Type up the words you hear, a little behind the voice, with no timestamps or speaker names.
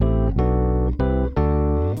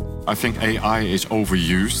I think AI is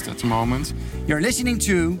overused at the moment. You're listening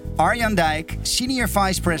to Arjan Dijk, Senior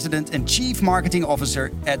Vice President and Chief Marketing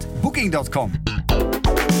Officer at Booking.com.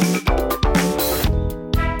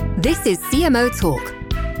 This is CMO Talk,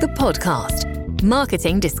 the podcast.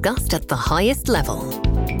 Marketing discussed at the highest level.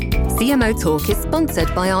 CMO Talk is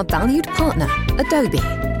sponsored by our valued partner, Adobe.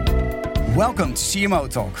 Welcome to CMO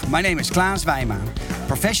Talk. My name is Klaas Wijma,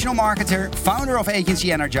 professional marketer, founder of Agency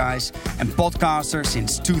Energize, and podcaster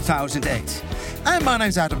since 2008. And my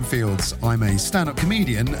name's Adam Fields. I'm a stand-up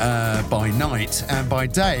comedian by night, and by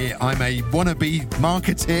day I'm a wannabe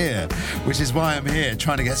marketeer, which is why I'm here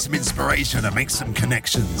trying to get some inspiration and make some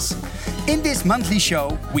connections. In this monthly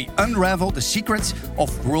show, we unravel the secrets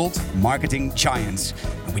of world marketing giants.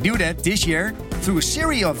 And we do that this year through a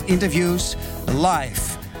series of interviews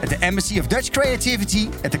live at the Embassy of Dutch Creativity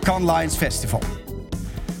at the Cannes Lions Festival.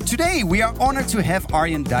 Today, we are honored to have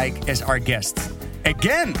Arjan Dijk as our guest.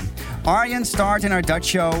 Again! Arjan starred in our Dutch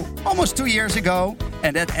show almost 2 years ago,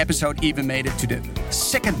 and that episode even made it to the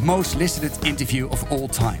second most listened interview of all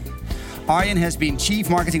time. Arjan has been Chief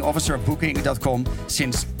Marketing Officer of Booking.com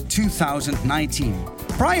since 2019.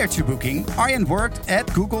 Prior to Booking, Arjan worked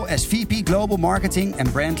at Google as VP Global Marketing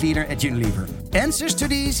and Brand Leader at Unilever. Answers to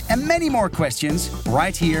these and many more questions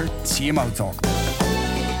right here at CMO Talk.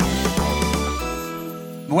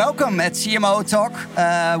 Welcome at CMO Talk.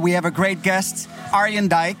 We have a great guest, Arjan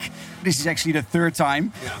Dijk. This is actually the third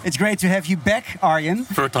time. Yeah. It's great to have you back, Arjan.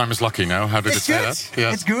 Third time is lucky now. How did it say that?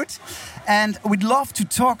 Yes. It's good. And we'd love to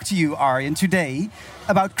talk to you, Arjan, today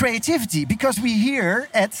about creativity, because we're here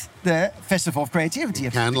at the Festival of Creativity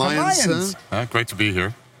at Cannes Lions. Great to be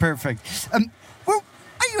here. Perfect. Well,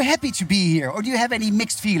 are you happy to be here, or do you have any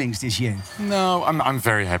mixed feelings this year? No, I'm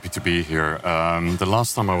very happy to be here. The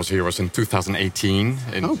last time I was here was in 2018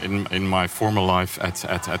 in my former life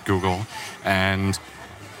at Google, and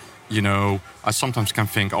you know, I sometimes can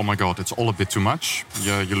think, oh my God, it's all a bit too much.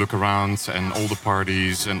 Yeah, you look around and all the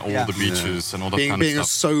parties and all the beaches and all that kind of stuff. Being a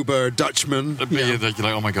sober Dutchman. That you're like,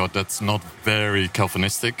 oh my God, that's not very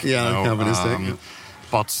Calvinistic. Yeah, Calvinistic.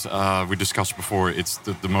 But we discussed before, it's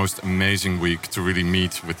the most amazing week to really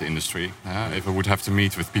meet with the industry. If I would have to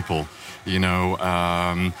meet with people, you know,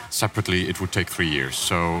 separately, it would take 3 years.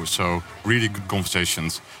 So really good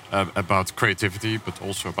conversations about creativity, but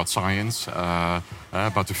also about science,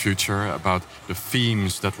 about the future, about the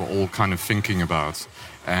themes that we're all kind of thinking about.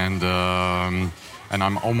 And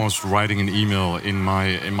I'm almost writing an email in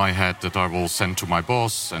my head that I will send to my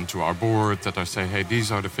boss and to our board, that I say, hey,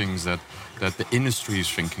 these are the things that the industry is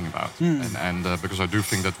thinking about. And because I do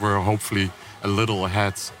think that we're hopefully a little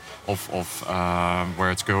ahead of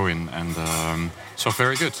where it's going. And so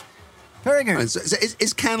very good. Very good.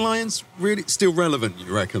 Is Cannes Lions really still relevant,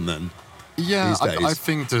 you reckon, then? Yeah, I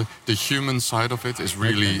think the human side of it is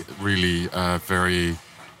really very,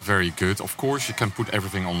 very good. Of course, you can put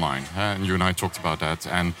everything online. And you and I talked about that.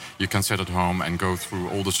 And you can sit at home and go through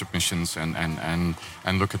all the submissions and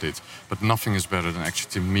look at it. But nothing is better than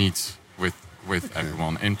actually to meet with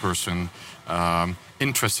everyone in person.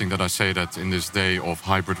 Interesting that I say that in this day of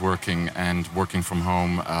hybrid working and working from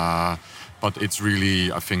home. But it's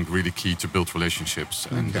really, I think, really key to build relationships.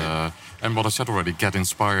 And what I said already, get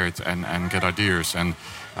inspired and get ideas. And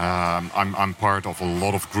I'm part of a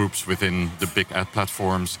lot of groups within the big ad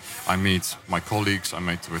platforms. I meet my colleagues, I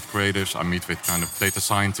meet with creatives, I meet with kind of data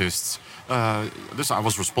scientists. I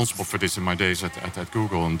was responsible for this in my days at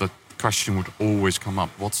Google, and that question would always come up.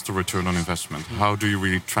 What's the return on investment? How do you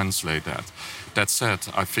really translate that? That said,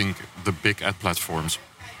 I think the big ad platforms,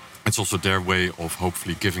 it's also their way of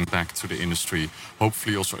hopefully giving back to the industry,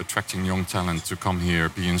 hopefully also attracting young talent to come here,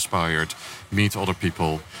 be inspired, meet other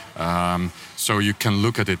people. So you can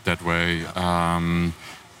look at it that way,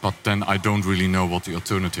 but then I don't really know what the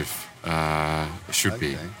alternative should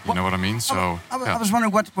be. You know what I mean? So I was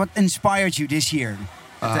wondering what inspired you this year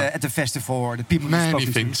at the festival, or the people many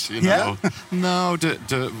things, you know. No,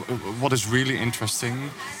 what is really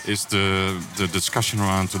interesting is the discussion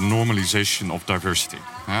around the normalization of diversity.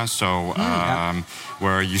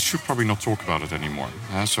 Where you should probably not talk about it anymore.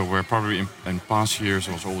 So where probably in past years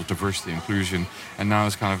it was all diversity, inclusion, and now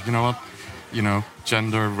it's kind of, you know what, you know,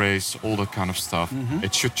 gender, race, all that kind of stuff.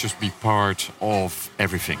 It should just be part of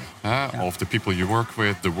everything, of the people you work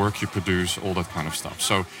with, the work you produce, all that kind of stuff.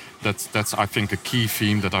 So that's I think a key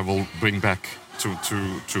theme that I will bring back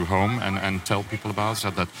to home and tell people about,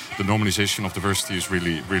 so that the normalization of diversity is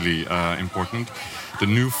really important. The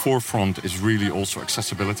new forefront is really also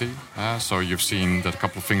accessibility. So you've seen that a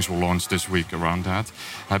couple of things were launched this week around that,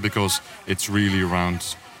 because it's really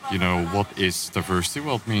around what is diversity?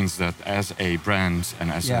 Well, it means that as a brand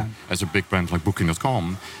and as a big brand like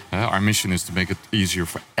Booking.com, our mission is to make it easier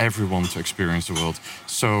for everyone to experience the world.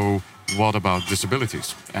 So what about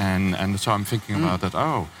disabilities? And so I'm thinking about that.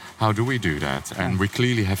 Oh, how do we do that? And we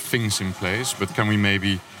clearly have things in place, but can we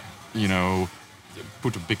maybe,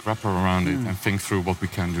 put a big wrapper around it and think through what we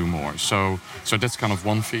can do more? So that's kind of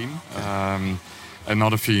one theme.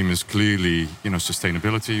 Another theme is clearly,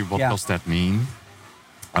 sustainability. What does that mean?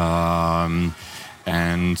 And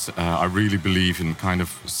I really believe in kind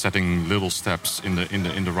of setting little steps in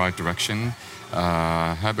the right direction,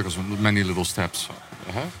 because many little steps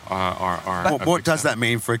are. What does that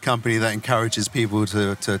mean for a company that encourages people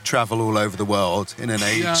to travel all over the world in an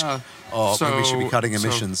age when we should be cutting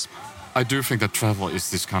emissions? I do think that travel is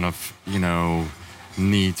this kind of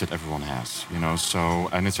need that everyone has,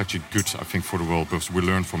 and it's actually good, I think, for the world, because we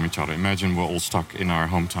learn from each other. Imagine we're all stuck in our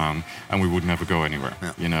hometown and we would never go anywhere.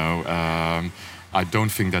 I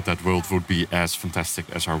don't think that world would be as fantastic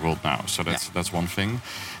as our world now. So that's one thing.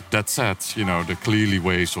 That said, the clearly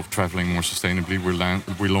ways of traveling more sustainably.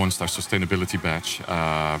 We launched our sustainability badge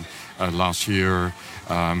last year.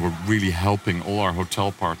 We're really helping all our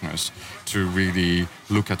hotel partners to really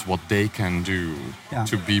look at what they can do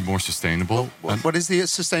to be more sustainable. What is the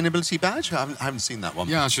sustainability badge? I haven't seen that one.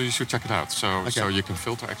 Yeah, so you should check it out. So you can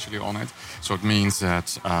filter actually on it. So it means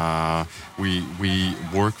that we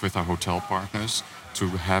work with our hotel partners to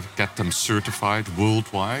get them certified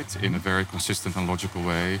worldwide in a very consistent and logical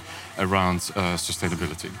way around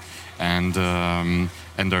sustainability. And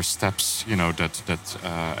there are steps, that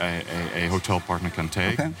a hotel partner can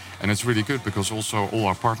take. Okay. And it's really good because also all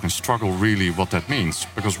our partners struggle really what that means.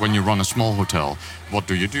 Because when you run a small hotel, what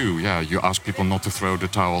do? Yeah, you ask people not to throw the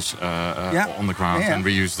towels on the ground and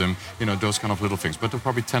reuse them. Those kind of little things. But there are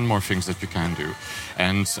probably 10 more things that you can do.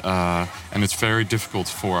 And it's very difficult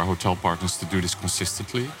for our hotel partners to do this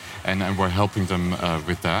consistently. And we're helping them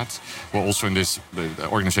with that. We're also in this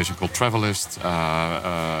organization called Travelist.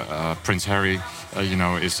 Prince Harry,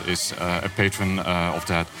 is a patron of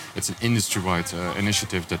that. It's an industry-wide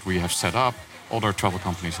initiative that we have set up. Other travel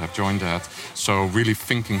companies have joined that. So really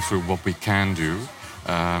thinking through what we can do,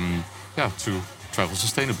 to travel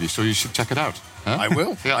sustainably. So you should check it out. Huh? I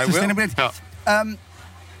will. I will. Sustainability. Yeah.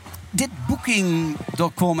 Did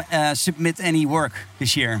Booking.com submit any work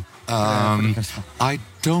this year? I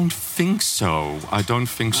don't think so.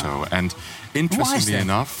 And interestingly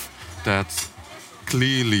enough, that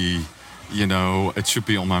clearly, it should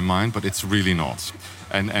be on my mind, but it's really not.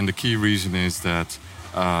 And the key reason is that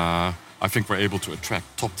I think we're able to attract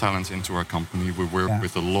top talent into our company. We work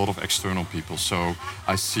with a lot of external people. So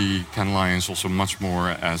I see Cannes Lions also much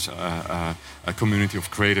more as a community of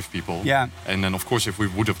creative people. Yeah. And then, of course, if we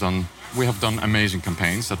have done amazing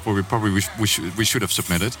campaigns that we should have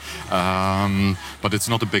submitted. But it's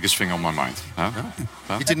not the biggest thing on my mind.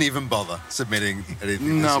 You didn't even bother submitting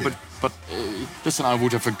anything. No, but listen, I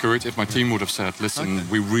would have encouraged if my team would have said, listen,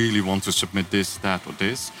 we really want to submit this, that, or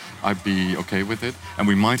this. I'd be okay with it, and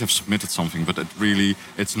we might have submitted something, but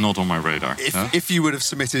it's not on my radar. If you would have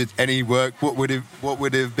submitted any work, what would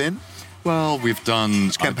it have been? Well, we've done.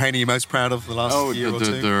 Which campaign are you most proud of the last year or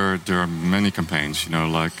two? There are many campaigns.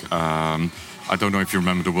 I don't know if you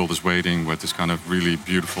remember The World Is Waiting, with this kind of really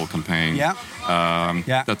beautiful campaign. Yeah.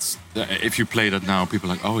 That's if you play that now, people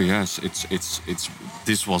are like, oh yes, it's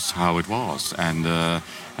this was how it was, and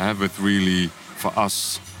with really for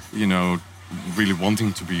us, really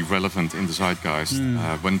wanting to be relevant in the zeitgeist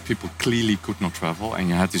when people clearly could not travel, and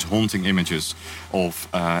you had these haunting images of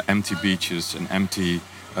empty beaches and empty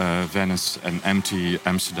Venice and empty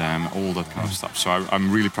Amsterdam, all that kind of stuff. So I'm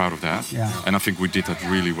really proud of that, and I think we did that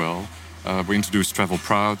really well. We introduced Travel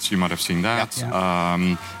Proud. You might have seen that.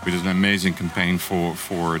 We did an amazing campaign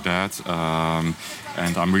for that.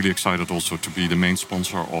 And I'm really excited also to be the main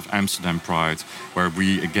sponsor of Amsterdam Pride, where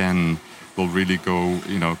we again will really go,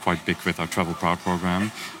 quite big with our Travel Proud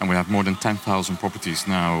program. And we have more than 10,000 properties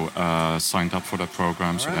now signed up for that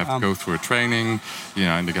program. So they have to go through a training,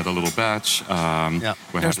 and they get a little badge.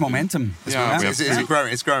 There's momentum. It's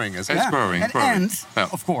growing. It's growing. It's growing. And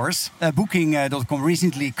of course, Booking.com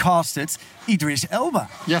recently casted Idris Elba.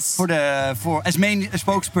 Yes. For as main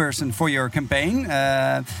spokesperson for your campaign,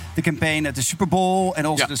 the campaign at the Super Bowl and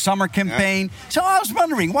also the summer campaign. So I was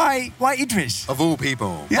wondering why Idris? Of all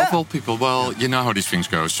people. Yeah. Of all people. Well, you know how these things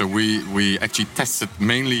go. So we actually tested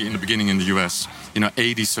mainly in the beginning in the US,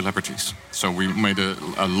 80 celebrities. So we made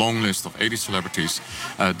a long list of 80 celebrities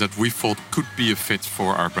that we thought could be a fit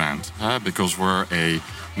for our brand, because we're a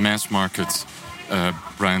mass market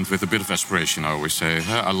brand with a bit of aspiration. I always say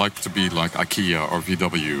I like to be like IKEA or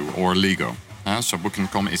VW or Lego. So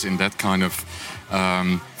Booking.com is in that kind of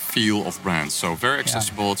feel of brands. So very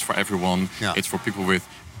accessible. It's for everyone. Yeah. It's for people with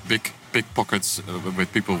big pockets,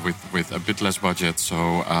 with people with a bit less budget.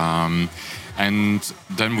 So and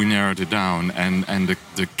then we narrowed it down, and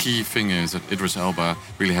the key thing is that Idris Elba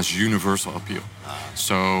really has universal appeal.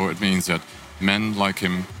 So it means that men like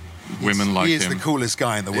him, women like him. He is the coolest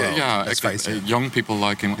guy in the world. Yeah, young people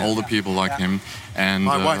like him, older people like him, and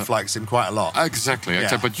my wife likes him quite a lot. Exactly,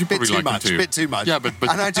 but you probably like him too. Bit too much. Yeah, but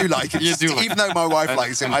and I do like him. Even though my wife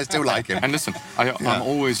likes him, I still like him. And listen, I'm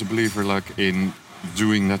always a believer, like in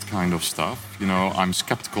doing that kind of stuff. You know, I'm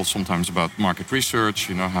skeptical sometimes about market research.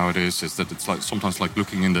 You know how it is that it's like sometimes like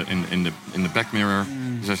looking in the back mirror.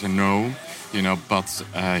 He says no, you know, but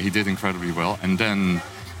he did incredibly well. And then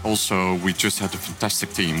also we just had a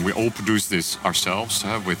fantastic team. We all produced this ourselves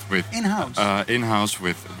with in-house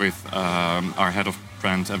with our head of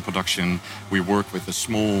brand and production. We work with a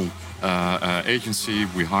small agency.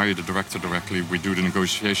 We hire the director directly. We do the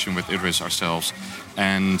negotiation with Idris ourselves,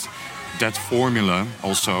 and that formula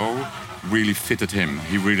also really fitted him.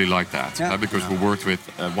 He really liked that because we worked with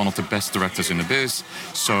one of the best directors in the biz.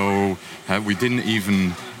 So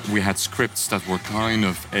we had scripts that were kind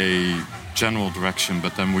of a general direction,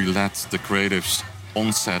 but then we let the creatives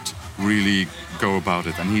on set really go about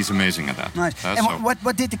it, and he's amazing at that. Nice. And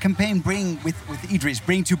what did the campaign bring with Idris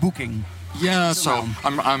bring to Booking? Yeah, so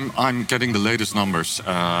I'm getting the latest numbers,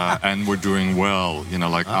 and we're doing well. You know,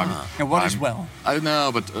 like and what is well? I don't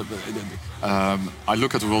know, but I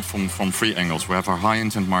look at the world from three angles. We have our high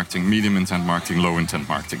intent marketing, medium intent marketing, low intent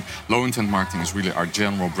marketing. Low intent marketing is really our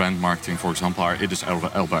general brand marketing. For example, our Idris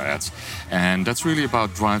Elba ads, and that's really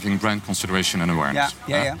about driving brand consideration and awareness.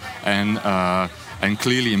 And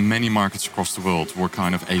clearly, in many markets across the world, we're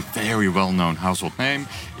kind of a very well-known household name.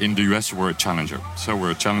 In the US, we're a challenger. So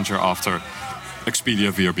we're a challenger after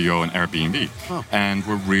Expedia, VRBO, and Airbnb. And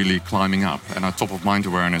we're really climbing up. And our top-of-mind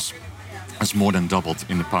awareness has more than doubled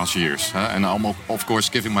in the past years. And I'm, of course,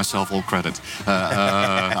 giving myself all credit.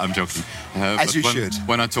 I'm joking. As you should.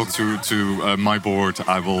 When I talk to my board,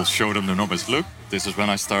 I will show them the numbers. Look, this is when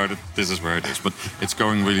I started, this is where it is. But it's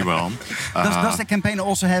going really well. Does the campaign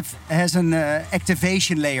also has an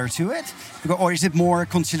activation layer to it? Or is it more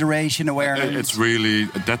consideration, awareness? It's really,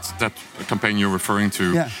 that campaign you're referring to.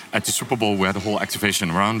 Yeah. At the Super Bowl, we had a whole activation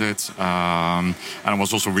around it. And I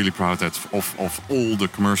was also really proud of all the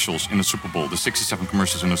commercials in the Super Bowl, the 67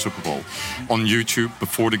 commercials in the Super Bowl. On YouTube,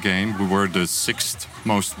 before the game, we were the 6th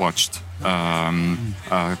most watched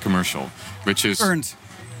commercial, which is... Earned.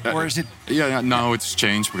 Or is it? Now it's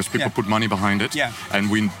changed because people put money behind it. Yeah. And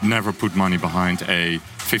we never put money behind a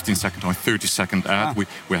 15-second or 30-second ad.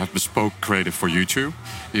 We have bespoke creative for YouTube,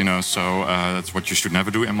 you know, so that's what you should never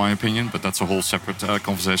do, in my opinion, but that's a whole separate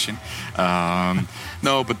conversation.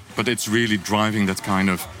 No, but it's really driving that kind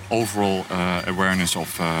of overall awareness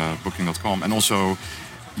of Booking.com, and also,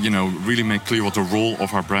 you know, really make clear what the role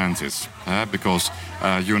of our brand is. Because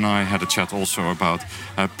you and I had a chat also about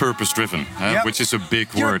purpose-driven, which is a big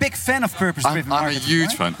word. You're a big fan of purpose-driven I'm a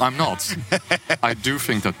huge fan. I'm not. I do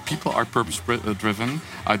think that people are purpose-driven.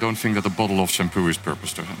 I don't think that a bottle of shampoo is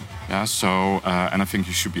purpose-driven. Yeah. So, and I think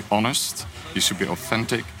you should be honest. You should be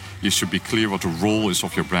authentic. You should be clear what the role is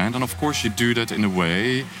of your brand. And of course, you do that in a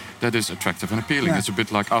way that is attractive and appealing. Yeah. It's a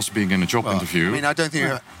bit like us being in a job interview. I mean, I don't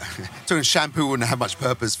think talking shampoo wouldn't have much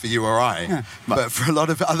purpose for you or I, but for a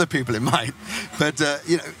lot of other people it might. But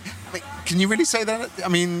you know, can you really say that? I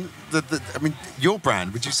mean, your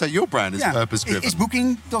brand. Would you say your brand is purpose-driven? Is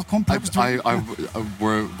Booking.com purpose-driven?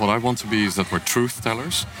 What I want to be is that we're truth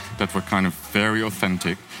tellers, that we're kind of very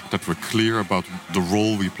authentic, that we're clear about the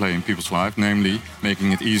role we play in people's life, namely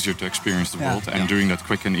making it easier to experience the world and doing that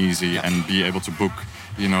quick and easy and be able to book,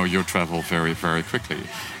 you know, your travel very, very quickly.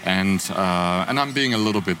 And I'm being a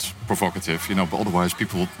little bit provocative, you know, but otherwise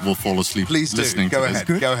people will fall asleep listening to this.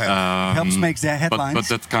 Go ahead. Helps make their headlines. But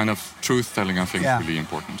that kind of truth-telling, I think, is really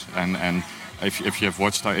important. And if you have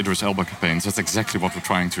watched our Idris Elba campaigns, that's exactly what we're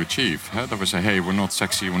trying to achieve. That we say, hey, we're not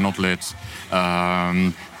sexy, we're not lit,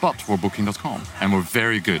 but we're Booking.com, and we're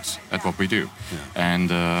very good at what we do.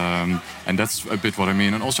 Yeah. And that's a bit what I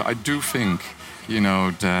mean. And also, I do think, you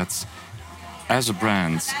know, that as a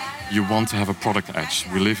brand, you want to have a product edge.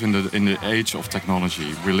 We live in the age of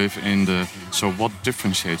technology. We live in so what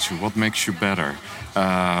differentiates you? What makes you better?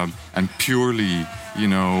 And purely, you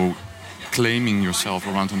know, claiming yourself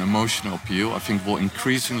around an emotional appeal, I think will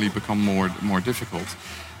increasingly become more difficult.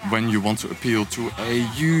 when you want to appeal to a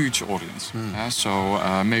huge audience.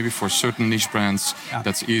 So maybe for certain niche brands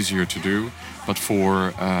that's easier to do, but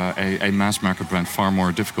for a mass market brand far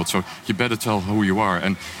more difficult. So you better tell who you are.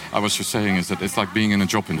 And I was just saying is that it's like being in a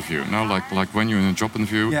job interview. Like when you're in a job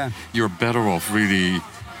interview, you're better off really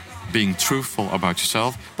being truthful about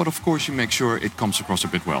yourself, but of course you make sure it comes across a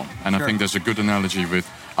bit well. And I think there's a good analogy with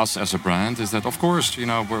us as a brand is that of course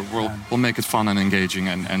we'll make it fun and engaging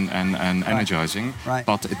and energizing,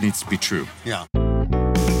 but it needs to be true. Yeah.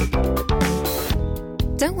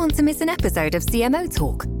 Don't want to miss an episode of CMO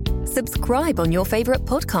Talk? Subscribe on your favorite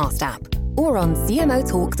podcast app or on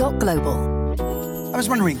cmotalk.global. I was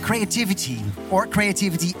wondering, creativity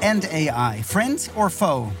and AI, friend or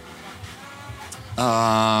foe?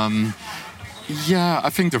 Yeah, I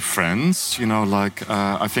think they're friends.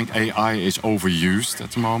 I think AI is overused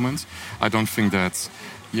at the moment. I don't think that,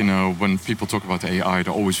 when people talk about AI,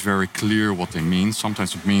 they're always very clear what they mean.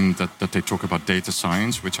 Sometimes it means that they talk about data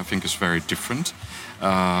science, which I think is very different.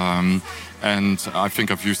 And I think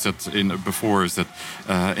I've used that before, is that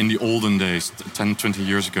in the olden days, 10, 20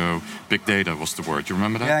 years ago, big data was the word. You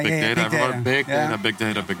remember that? Big data.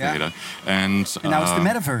 Big data. And now it's the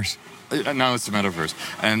metaverse. Now it's the metaverse.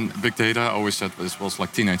 And big data, I always said this was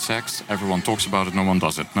like teenage sex. Everyone talks about it, no one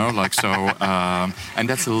does it. And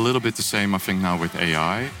that's a little bit the same, I think, now with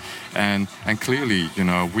AI. And clearly,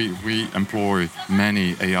 we employ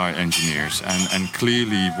many AI engineers, and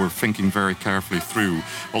clearly we're thinking very carefully through,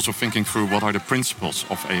 also thinking through what are the principles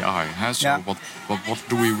of AI. What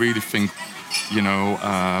do we really think?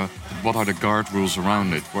 What are the guard rules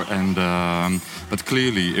around it? But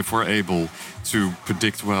clearly, if we're able to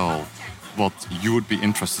predict well what you would be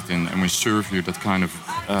interested in, and we serve you that kind of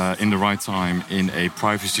in the right time in a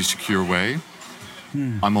privacy secure way,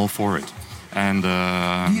 I'm all for it. And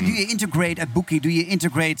do you integrate at Bookie? Do you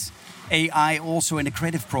integrate AI also in the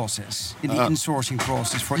creative process, in the insourcing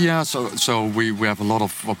process? So we have a lot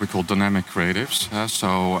of what we call dynamic creatives.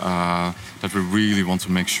 That we really want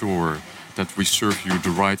to make sure that we serve you the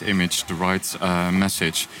right image, the right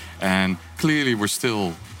message. And clearly we're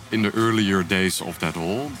still in the earlier days of that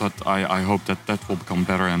all, but I hope that will become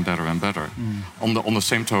better and better and better. On the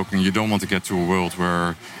same token, you don't want to get to a world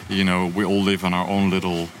where we all live in our own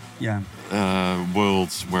little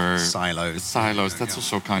worlds where silos. That's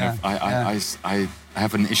also kind of I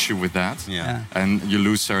have an issue with that. And you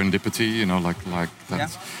lose serendipity, like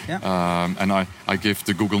that. And I give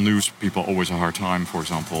the Google News people always a hard time, for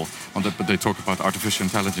example, on that. But they talk about artificial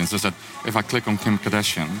intelligence. Is that if I click on Kim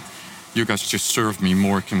Kardashian, you guys just serve me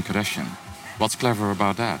more Kim Kardashian. What's clever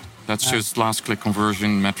about that? That's just last click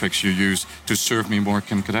conversion metrics you use to serve me more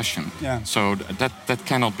Kim Kardashian. So that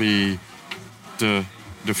cannot be the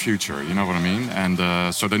future, you know what I mean? And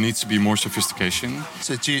so there needs to be more sophistication.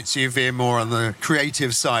 So you veer more on the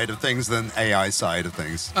creative side of things than AI side of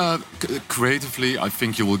things? Creatively, I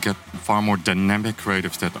think you will get far more dynamic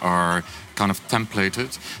creatives that are kind of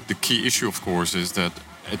templated. The key issue, of course, is that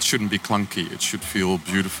it shouldn't be clunky. It should feel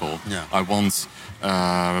beautiful. I want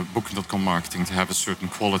Booking.com marketing to have a certain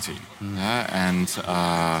quality.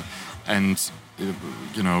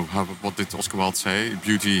 What did Oscar Wilde say?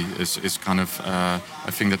 Beauty is kind of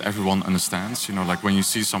a thing that everyone understands. Like when you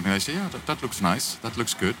see something, they say, that looks nice, that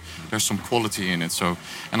looks good. There's some quality in it. So,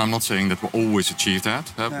 and I'm not saying that we'll always achieve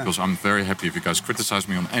that, because I'm very happy if you guys criticize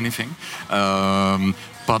me on anything.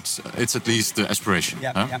 But it's at least the aspiration.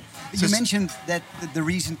 You mentioned that the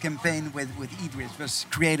recent campaign with Idris was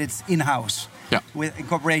created in-house. In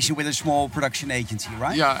cooperation with a small production agency,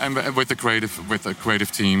 right? And with a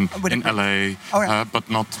creative team in LA, but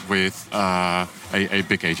not with a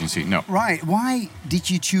big agency. No. Right. Why did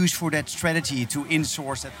you choose for that strategy to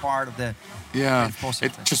insource that part of the?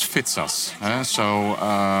 It just fits us.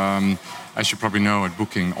 As you probably know, at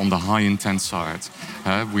Booking, on the high-intent side,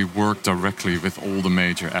 we work directly with all the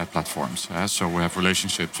major ad platforms. So we have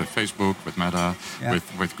relationships with Facebook, with Meta,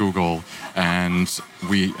 with Google, and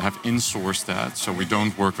we have insourced that. So we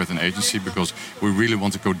don't work with an agency because we really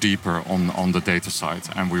want to go deeper on the data side,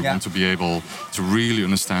 and we want to be able to really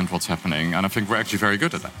understand what's happening. And I think we're actually very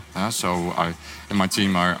good at that. So I and my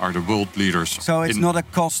team are the world leaders. So it's not a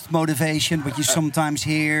cost motivation, but you sometimes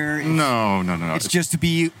hear. No. It's just to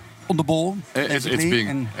be on the ball. And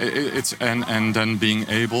then being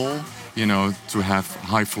able, to have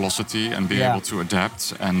high velocity and be able to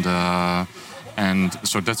adapt, and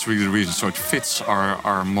so that's really the reason. So it fits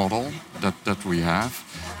our model that we have,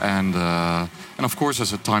 and of course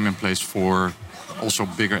there's a time and place for also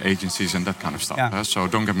bigger agencies and that kind of stuff. Yeah. So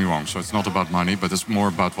don't get me wrong. So it's not about money, but it's more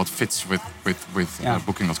about what fits with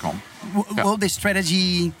Booking.com. Will this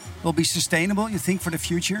strategy will be sustainable? You think for the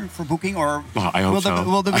future for Booking, or I hope so.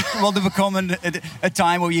 Will there become a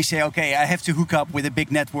time where you say, okay, I have to hook up with a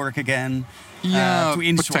big network again? Yeah, to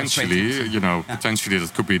insource potentially. Potentially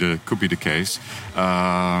that could be the case.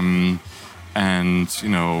 And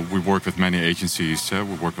we work with many agencies.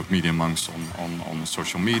 We work with Media Monks on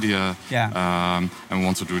social media, and we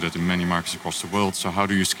want to do that in many markets across the world. So how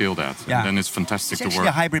do you scale that? Yeah. And then it's fantastic it's to work.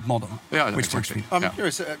 It's a hybrid model. Yeah, which exactly. works. I'm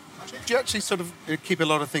curious. Do you actually sort of keep a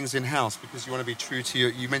lot of things in house because you want to be true to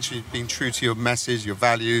you mentioned being true to your message, your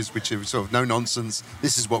values, which are sort of no nonsense.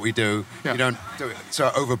 This is what we do. Yeah. You don't do it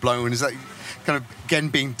so overblown. Is that kind of again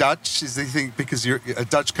being Dutch? Is the thing because you're a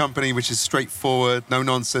Dutch company which is straightforward, no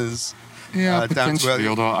nonsense? Yeah, potentially.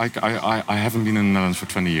 Although I haven't been in the Netherlands for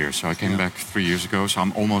 20 years, so I came back 3 years ago. So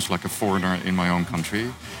I'm almost like a foreigner in my own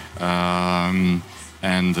country,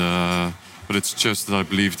 but it's just that I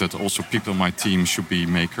believe that also people on my team should be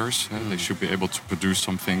makers. They should be able to produce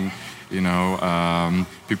something.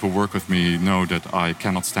 People work with me know that I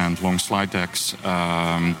cannot stand long slide decks,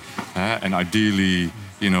 and ideally,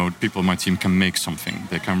 people on my team can make something.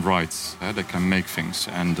 They can write. They can make things,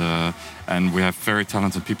 and we have very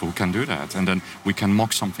talented people who can do that. And then we can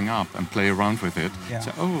mock something up and play around with it. Yeah.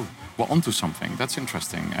 Say, oh, we're onto something. That's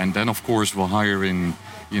interesting. And then, of course, we'll hire in,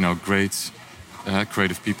 great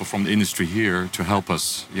creative people from the industry here to help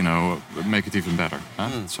us, make it even better.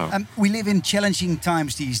 So we live in challenging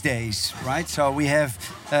times these days, right? So we have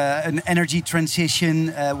an energy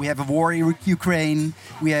transition, we have a war in Ukraine,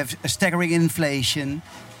 we have a staggering inflation.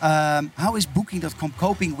 How is Booking.com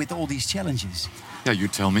coping with all these challenges? Yeah, you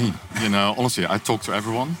tell me. Honestly, I talk to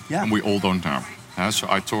everyone, and we all don't know. So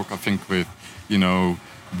I talk, I think, with,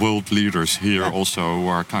 world leaders here also who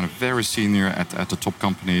are kind of very senior at the top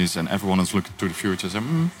companies, and everyone is looking to the future and say,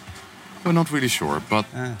 we're not really sure. But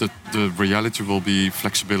the reality will be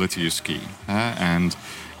flexibility is key.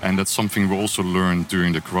 And that's something we also learned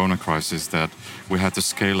during the Corona crisis, that we had to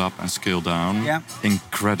scale up and scale down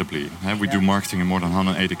incredibly. We do marketing in more than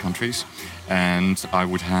 180 countries. And I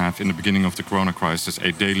would have, in the beginning of the Corona crisis,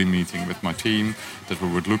 a daily meeting with my team that we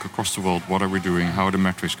would look across the world. What are we doing? How are the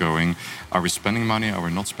metrics going? Are we spending money? Are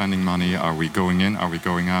we not spending money? Are we going in? Are we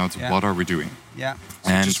going out? What are we doing? Yeah.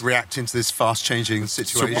 So and just reacting to this fast-changing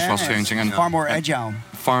situation. Super fast-changing. And far more agile.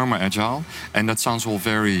 Far more agile. And that sounds all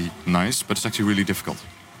very nice, but it's actually really difficult.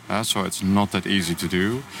 So it's not that easy to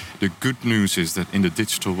do. The good news is that in the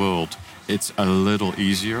digital world, it's a little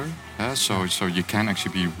easier. So you can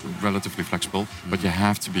actually be relatively flexible, but you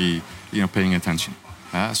have to be, paying attention.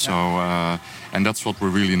 And that's what we're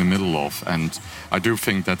really in the middle of. And I do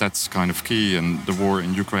think that that's kind of key. And the war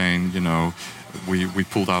in Ukraine, we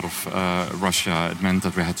pulled out of Russia. It meant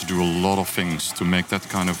that we had to do a lot of things to make that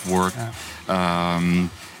kind of work.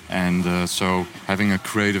 So having a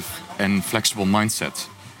creative and flexible mindset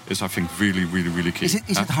is, I think, really, really, really key. Is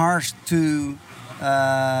it hard to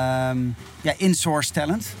insource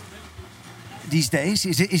talent these days?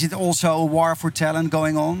 Is it also a war for talent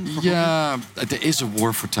going on? Yeah, there is a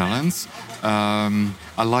war for talent.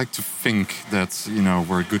 I like to think that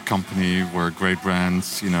we're a good company, we're a great brand.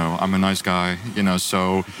 I'm a nice guy.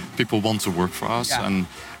 So people want to work for us, and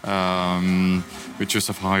we just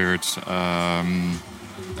have hired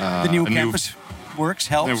the new campus. Works,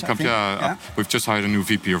 helps. We've just hired a new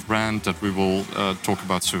VP of brand that we will talk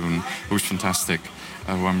about soon, who's fantastic,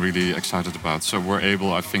 who I'm really excited about. So we're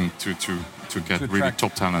able, I think, to get really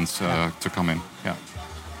top talents to come in. Yeah.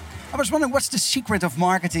 I was wondering, what's the secret of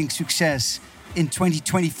marketing success in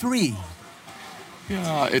 2023?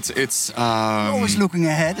 Yeah, it's always looking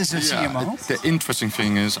ahead as a CMO. The interesting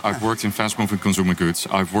thing is, I've worked in fast-moving consumer goods.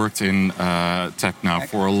 I've worked in tech now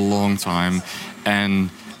for a long time, and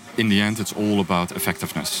in the end, it's all about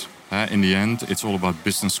effectiveness. In the end, it's all about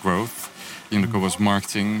business growth. Because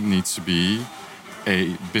marketing needs to be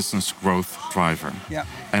a business growth driver. Yeah.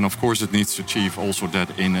 And of course, it needs to achieve also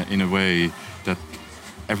that in a way that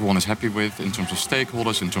everyone is happy with, in terms of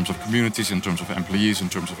stakeholders, in terms of communities, in terms of employees, in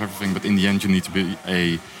terms of everything. But in the end, you need to be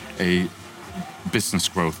a business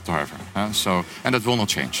growth driver. And that will not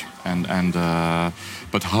change.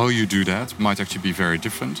 But how you do that might actually be very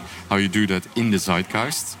different. How you do that in the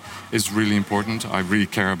zeitgeist is really important. I really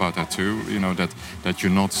care about that too. That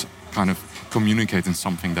you're not kind of communicating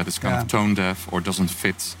something that is kind of tone deaf or doesn't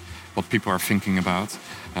fit what people are thinking about.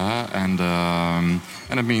 And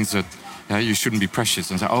it means that You shouldn't be precious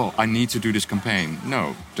and say, "Oh, I need to do this campaign."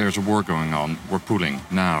 No, there's a war going on. We're pooling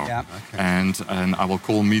now, and I will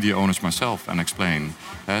call media owners myself and explain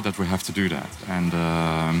that we have to do that. And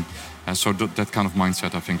so that kind of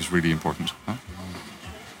mindset, I think, is really important. Huh?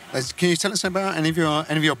 Can you tell us about any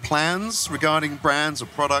of your plans regarding brands or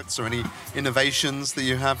products or any innovations that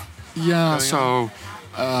you have? Yeah, so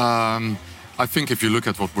I think if you look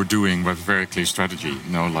at what we're doing, we have a very clear strategy.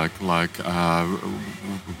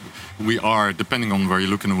 We are, depending on where you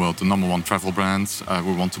look in the world, the #1 travel brand.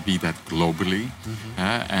 We want to be that globally.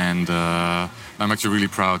 And I'm actually really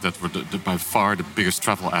proud that we're by far the biggest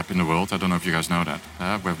travel app in the world. I don't know if you guys know that.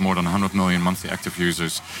 We have more than 100 million monthly active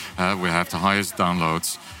users. We have the highest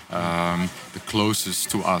downloads. The closest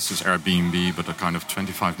to us is Airbnb, but they're kind of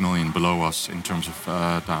 25 million below us in terms of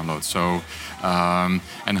downloads. So,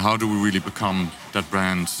 and how do we really become that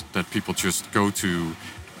brand that people just go to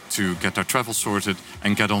get their travel sorted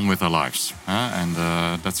and get on with their lives? And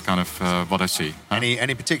that's kind of what I see.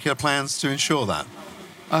 Any particular plans to ensure that?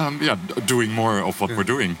 Doing more of what we're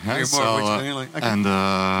doing. And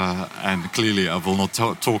clearly, I will not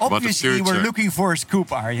talk about the future. Obviously, we're looking for a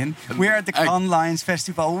scoop, Arjen. We're at the Cannes Lions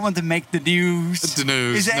Festival. We want to make the news. The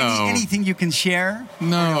news. Is there anything you can share?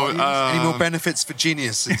 No. Any more benefits for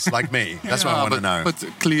geniuses like me? That's what I want to know. But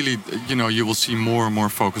clearly, you will see more and more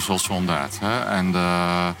focus also on that, and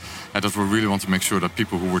that we really want to make sure that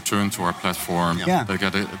people who return to our platform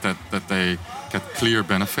they get clear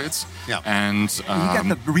benefits. And you got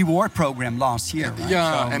the reward program last year.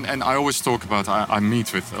 Right? And I always talk about I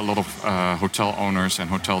meet with a lot of hotel owners and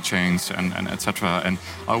hotel chains and etc. And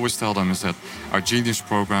I always tell them is that our Genius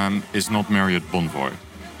program is not Marriott Bonvoy.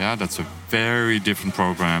 Yeah, that's a very different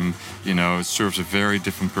program. It serves a very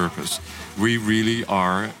different purpose. We really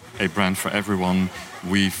are a brand for everyone.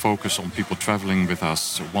 We focus on people traveling with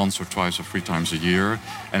us once or twice or 3 times a year,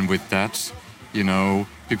 and with that,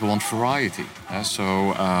 people want variety.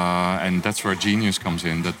 And that's where Genius comes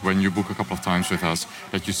in. That when you book a couple of times with us,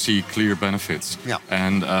 that you see clear benefits.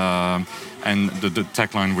 And the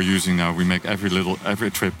tagline we're using now, we make every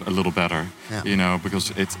trip a little better.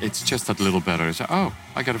 Because it's just that little better. You say, oh,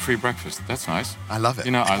 I get a free breakfast. That's nice. I love it.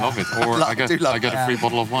 I love it. Or I get a free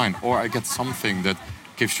bottle of wine. Or I get something that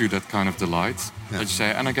gives you that kind of delight. That you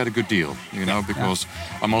say, and I get a good deal. Because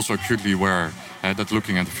I'm also acutely aware that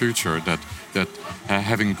looking at the future, that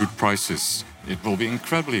having good prices, it will be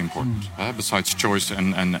incredibly important. Besides choice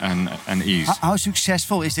and ease. How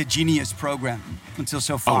successful is the Genius program until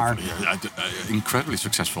so far? Incredibly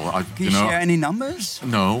successful. Can you share any numbers?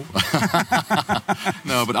 No,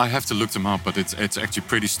 no, but I have to look them up. But it's actually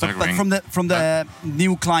pretty staggering. But from the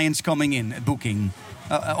new clients coming in, booking.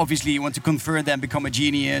 Obviously, you want to convert them, become a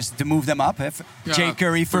Genius, to move them up. Jay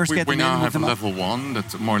Curry first get them in. We now have a level 1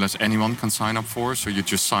 that more or less anyone can sign up for. So you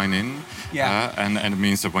just sign in. And it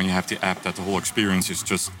means that when you have the app, that the whole experience is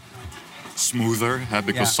just smoother.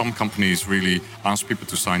 Because some companies really ask people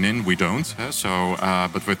to sign in. We don't.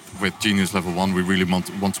 But with Genius level 1, we really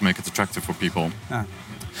want to make it attractive for people.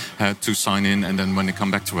 To sign in, and then when they come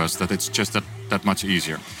back to us, that it's just that much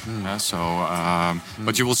easier.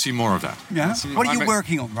 But you will see more of that. What are you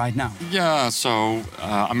working on right now? So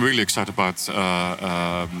I'm really excited about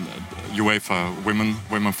UEFA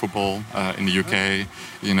women football in the UK.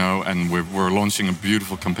 And we're launching a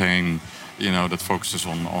beautiful campaign. That focuses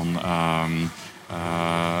on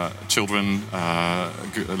children,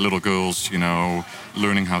 little girls,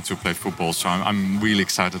 learning how to play football. So I'm really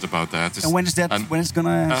excited about that. And when is that? When it's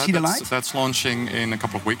gonna see the light? That's launching in a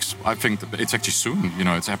couple of weeks. I think it's actually soon.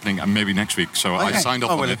 It's happening maybe next week. So I signed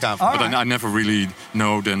up on it, but I never really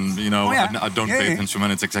know. Then I don't pay attention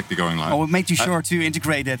when it's exactly going live. We'll make sure to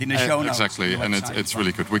integrate that in the show notes. Exactly, and it's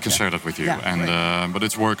really good. We can share that with you. But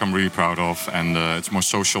it's work I'm really proud of, and it's more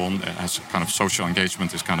social. It has kind of social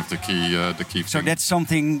engagement is kind of the key. So that's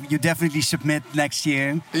something you definitely submit next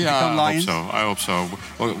year. I hope so.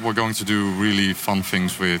 We're going to do really fun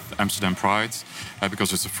things with Amsterdam Pride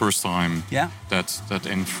because it's the first time that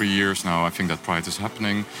in 3 years now I think that Pride is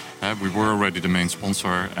happening. We were already the main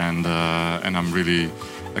sponsor, and I'm really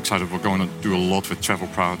excited. We're going to do a lot with Travel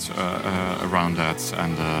Proud around that,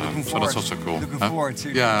 and so that's also cool. Looking forward to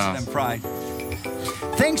Amsterdam Pride.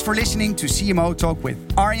 Thanks for listening to CMO Talk with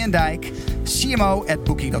Arjen Dijk,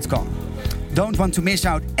 CMO@Booking.com. Don't want to miss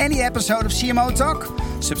out any episode of CMO Talk?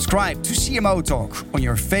 Subscribe to CMO Talk on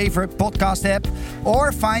your favorite podcast app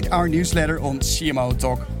or find our newsletter on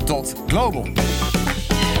cmotalk.global.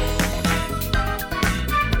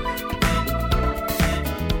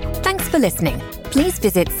 Thanks for listening. Please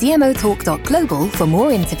visit cmotalk.global for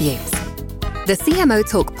more interviews. The CMO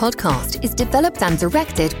Talk podcast is developed and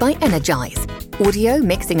directed by Energize, Audio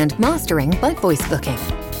mixing and mastering by Voice Booking.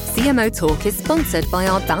 CMO Talk is sponsored by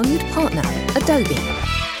our valued partner, Adobe.